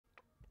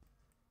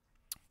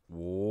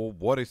Whoa,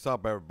 what is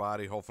up,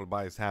 everybody? Hopefully,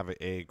 everybody's having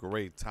a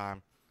great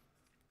time.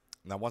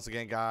 Now, once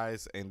again,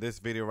 guys, in this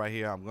video right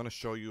here, I'm going to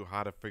show you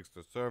how to fix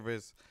the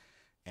service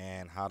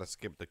and how to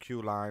skip the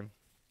queue line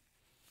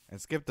and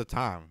skip the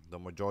time, the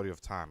majority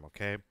of time,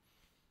 okay?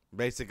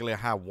 Basically, I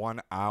had 1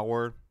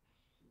 hour.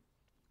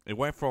 It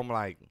went from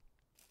like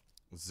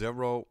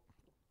 0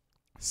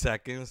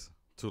 seconds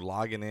to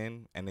logging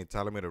in and they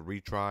telling me to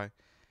retry.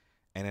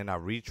 And then I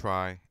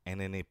retry and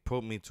then they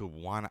put me to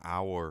 1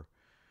 hour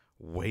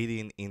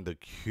waiting in the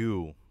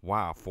queue.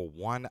 Wow, for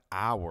 1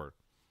 hour.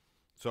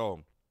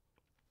 So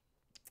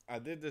I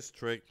did this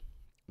trick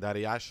that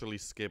it actually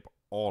skipped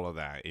all of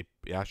that. It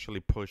actually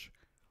pushed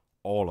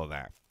all of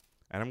that.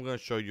 And I'm going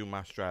to show you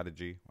my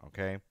strategy,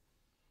 okay?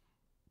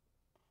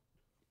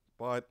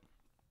 But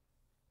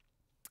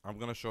I'm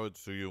going to show it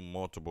to you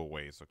multiple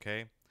ways,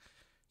 okay?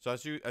 So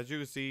as you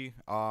can see,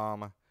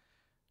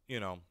 you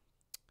know,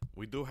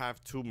 we do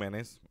have 2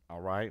 minutes, all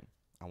right?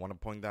 I want to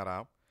point that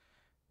out.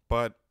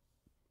 But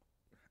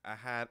I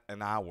had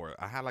an hour.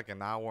 I had like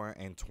an hour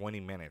and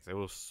 20 minutes. It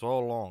was so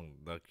long,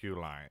 the queue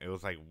line. It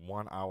was like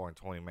 1 hour and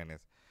 20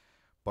 minutes.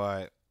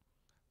 But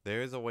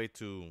there is a way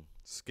to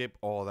skip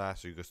all that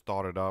so you can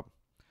start it up.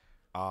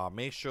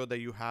 Make sure that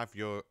you have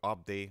your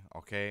update,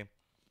 okay?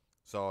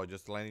 So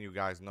just letting you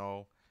guys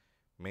know,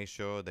 make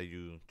sure that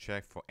you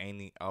check for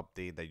any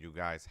update that you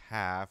guys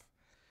have,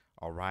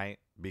 all right?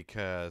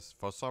 Because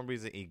for some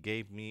reason, it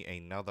gave me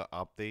another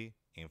update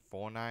in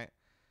Fortnite.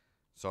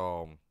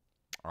 So,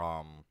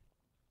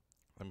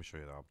 let me show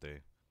you the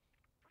update.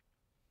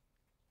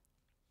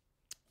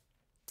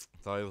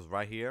 So it was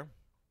right here.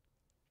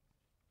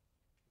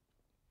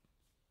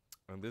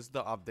 And this is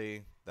the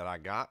update that I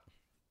got.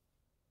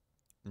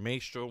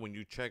 Make sure when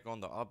you check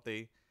on the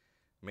update,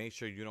 make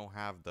sure you don't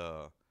have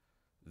the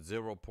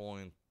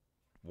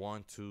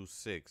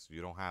 0.126.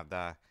 You don't have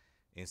that.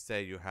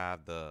 Instead, you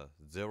have the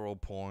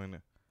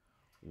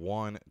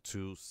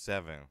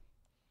 0.127.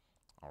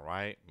 All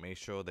right. Make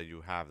sure that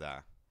you have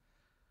that.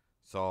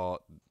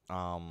 So,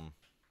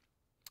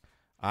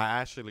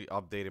 I actually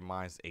updated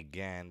mine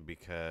again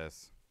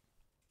because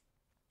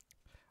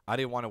I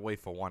didn't want to wait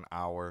for 1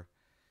 hour.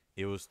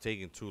 It was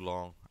taking too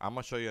long. I'm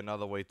going to show you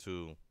another way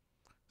to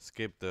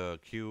skip the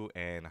queue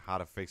and how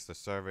to fix the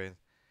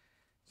service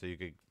so you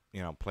could,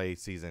 play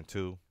season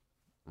 2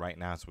 right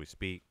now as we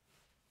speak.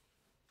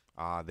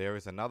 There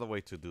is another way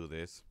to do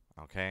this,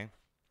 okay?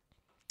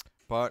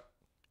 But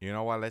you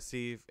know what? Let's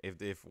see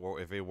if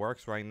it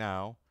works right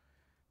now,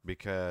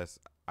 because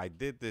I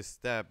did this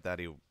step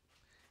that it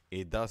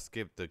does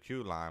skip the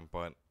queue line,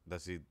 but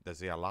does it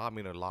allow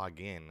me to log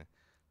in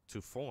to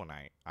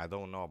Fortnite? I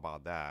don't know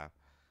about that.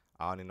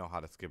 I only know how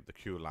to skip the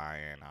queue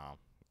line, and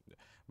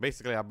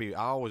basically I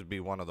always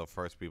be one of the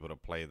first people to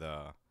play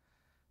the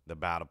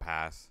battle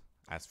pass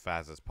as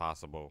fast as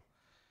possible.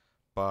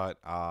 But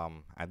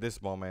at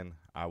this moment,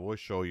 I will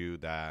show you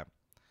that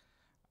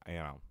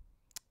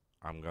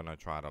I'm gonna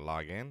try to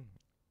log in.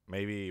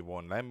 Maybe it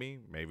won't let me.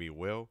 Maybe it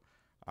will.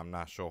 I'm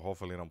not sure.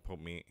 Hopefully, it don't put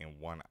me in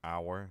 1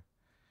 hour.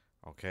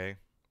 Okay.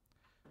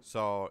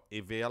 So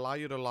if they allow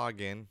you to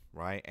log in,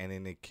 right, and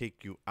then they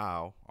kick you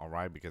out, all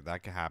right, because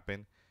that can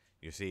happen.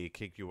 You see, it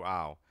kick you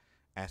out.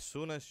 As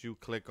soon as you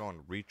click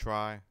on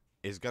retry,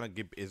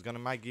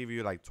 might give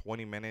you like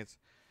 20 minutes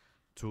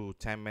to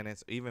 10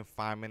 minutes, even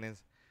 5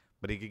 minutes,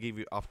 but it could give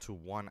you up to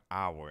 1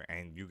 hour,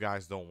 and you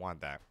guys don't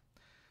want that.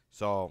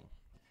 So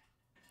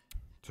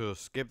to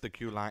skip the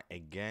queue line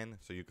again,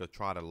 so you could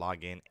try to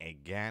log in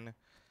again.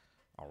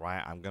 All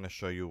right, I'm gonna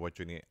show you what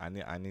you need. I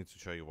need to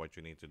show you what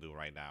you need to do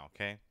right now.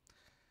 Okay,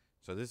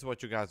 so this is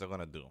what you guys are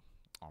gonna do.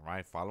 All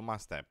right, follow my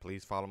step.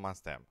 Please follow my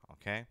step.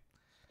 Okay.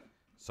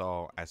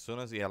 So as soon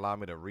as he allow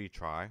me to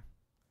retry,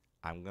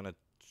 I'm gonna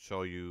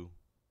show you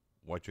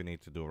what you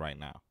need to do right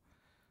now.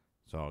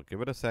 So give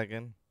it a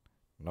second.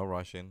 No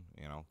rushing.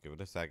 Give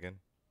it a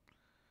second.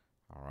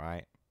 All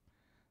right.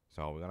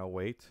 So we're gonna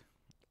wait.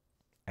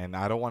 And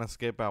I don't want to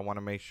skip. I want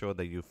to make sure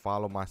that you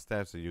follow my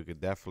steps so you could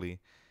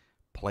definitely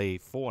play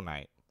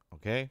Fortnite.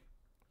 Okay.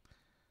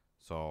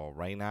 So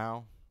right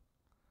now,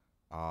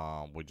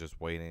 we're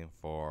just waiting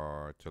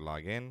to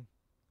log in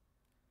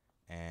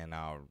and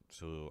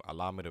to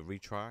allow me to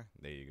retry.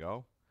 There you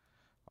go.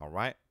 All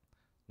right.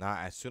 Now,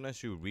 as soon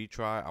as you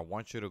retry, I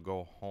want you to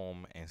go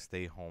home and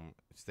stay home.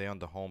 Stay on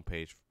the home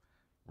page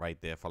right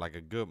there for like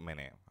a good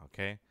minute.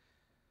 Okay.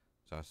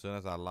 So as soon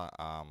as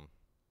I'm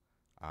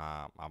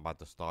about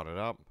to start it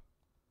up.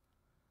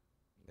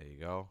 There you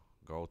go.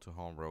 Go to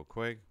home real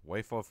quick.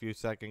 Wait for a few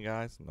seconds,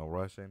 guys. No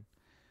rushing.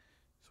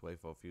 Just wait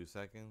for a few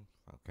seconds.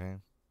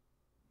 Okay.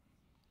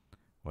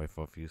 Wait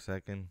for a few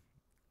seconds.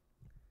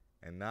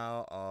 And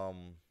now,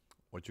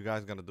 what you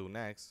guys gonna do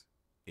next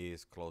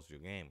is close your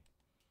game.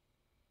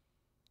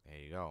 There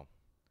you go.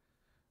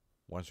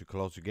 Once you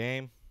close your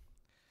game,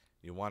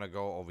 you want to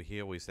go over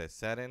here where it says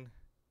setting,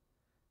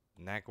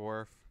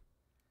 network,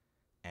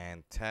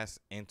 and test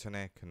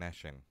internet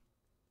connection.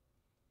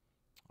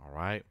 All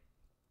right.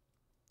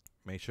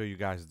 Make sure you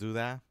guys do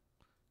that.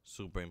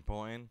 Super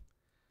important.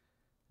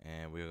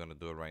 And we're going to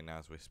do it right now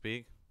as we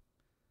speak.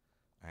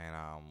 And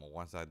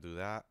once I do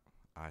that,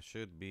 I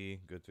should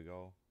be good to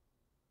go.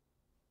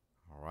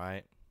 All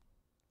right.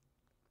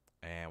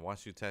 And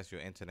once you test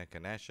your internet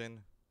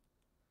connection,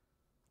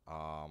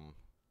 um,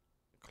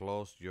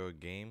 close your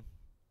game,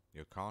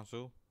 your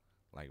console,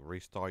 like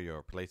restart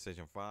your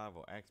PlayStation 5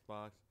 or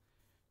Xbox.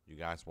 You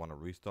guys want to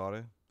restart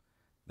it?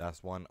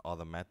 That's one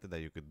other method that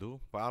you could do.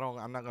 But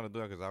I'm not gonna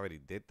do it because I already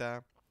did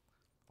that.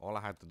 All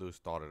I had to do is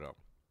start it up.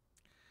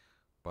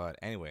 But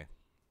anyway,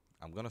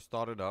 I'm gonna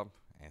start it up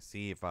and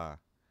see if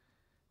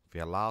it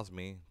allows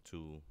me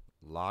to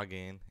log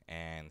in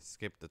and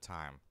skip the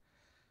time.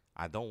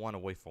 I don't want to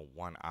wait for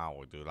 1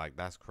 hour, dude. Like,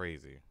 that's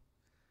crazy.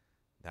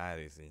 That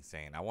is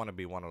insane. I want to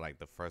be one of like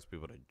the first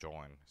people to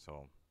join.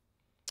 So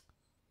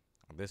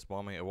at this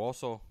moment, it will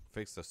also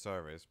fix the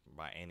service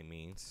by any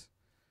means.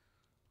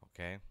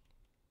 Okay.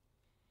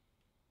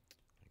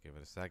 Give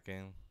it a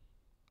second.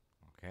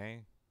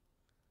 Okay.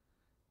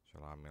 Should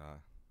allow me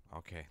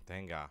okay,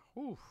 thank God.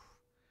 Whew.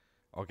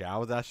 Okay, I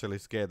was actually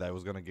scared that it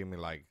was gonna give me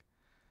like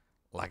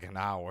an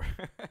hour.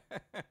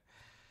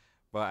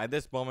 But at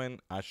this moment,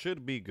 I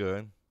should be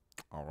good.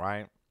 All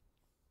right.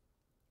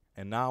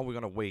 And now we're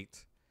gonna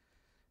wait.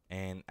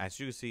 And as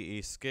you can see,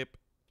 it skipped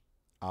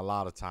a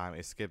lot of time.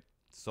 It skipped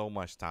so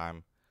much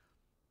time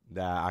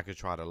that I could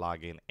try to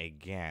log in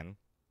again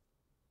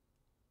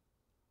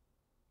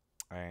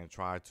and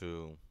try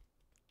to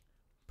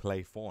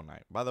play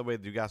Fortnite. By the way,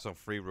 you got some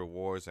free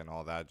rewards and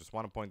all that. Just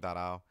want to point that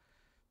out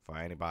for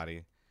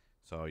anybody.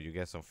 So you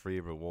get some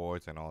free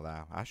rewards and all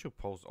that. I should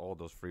post all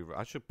those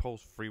I should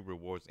post free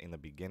rewards in the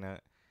beginning,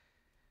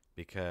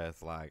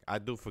 because like I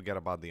do forget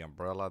about the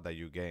umbrella that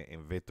you get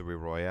in Victory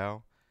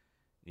Royale.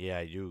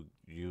 Yeah, you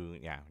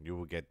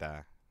will get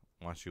that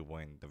once you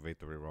win the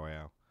Victory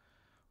Royale.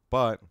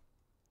 But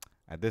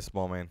at this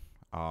moment,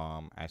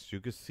 as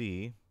you can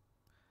see,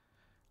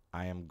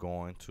 I am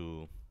going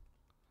to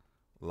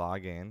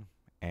log in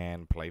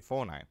and play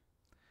Fortnite.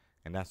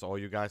 And that's all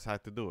you guys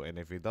have to do. And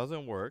if it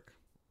doesn't work,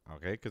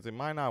 okay, because it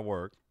might not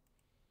work,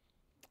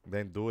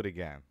 then do it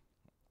again.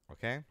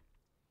 Okay?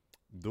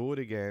 Do it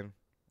again,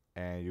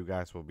 and you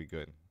guys will be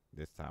good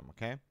this time,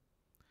 okay?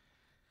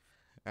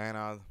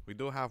 And we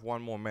do have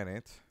 1 more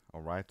minute,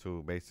 all right,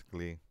 to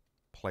basically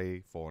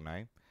play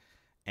Fortnite.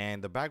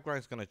 And the background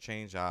is gonna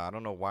change. I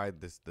don't know why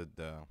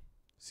the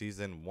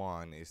season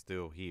 1 is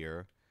still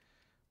here,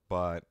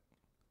 but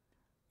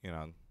you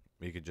know,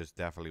 you could just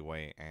definitely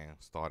wait and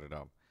start it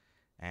up.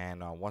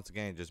 And once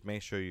again, just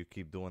make sure you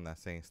keep doing that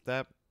same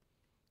step,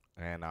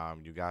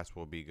 and you guys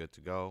will be good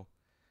to go.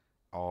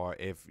 Or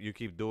if you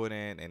keep doing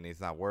it and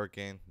it's not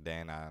working,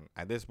 then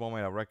at this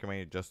moment, I recommend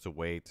you just to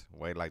wait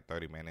like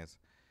 30 minutes.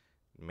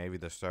 Maybe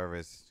the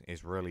service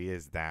really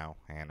is down,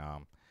 and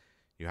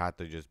you have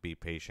to just be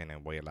patient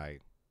and wait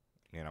like,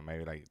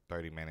 maybe like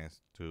 30 minutes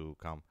to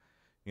come.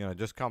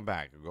 Just come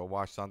back, go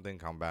watch something,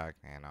 come back,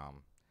 and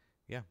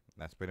yeah,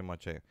 that's pretty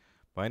much it.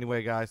 But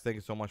anyway, guys, thank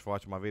you so much for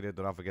watching my video.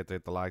 Do not forget to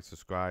hit the like,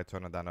 subscribe,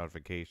 turn on that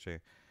notification.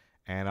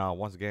 And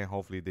once again,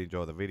 hopefully you did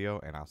enjoy the video,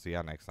 and I'll see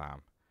y'all next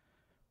time.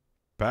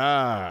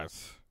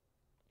 Pass.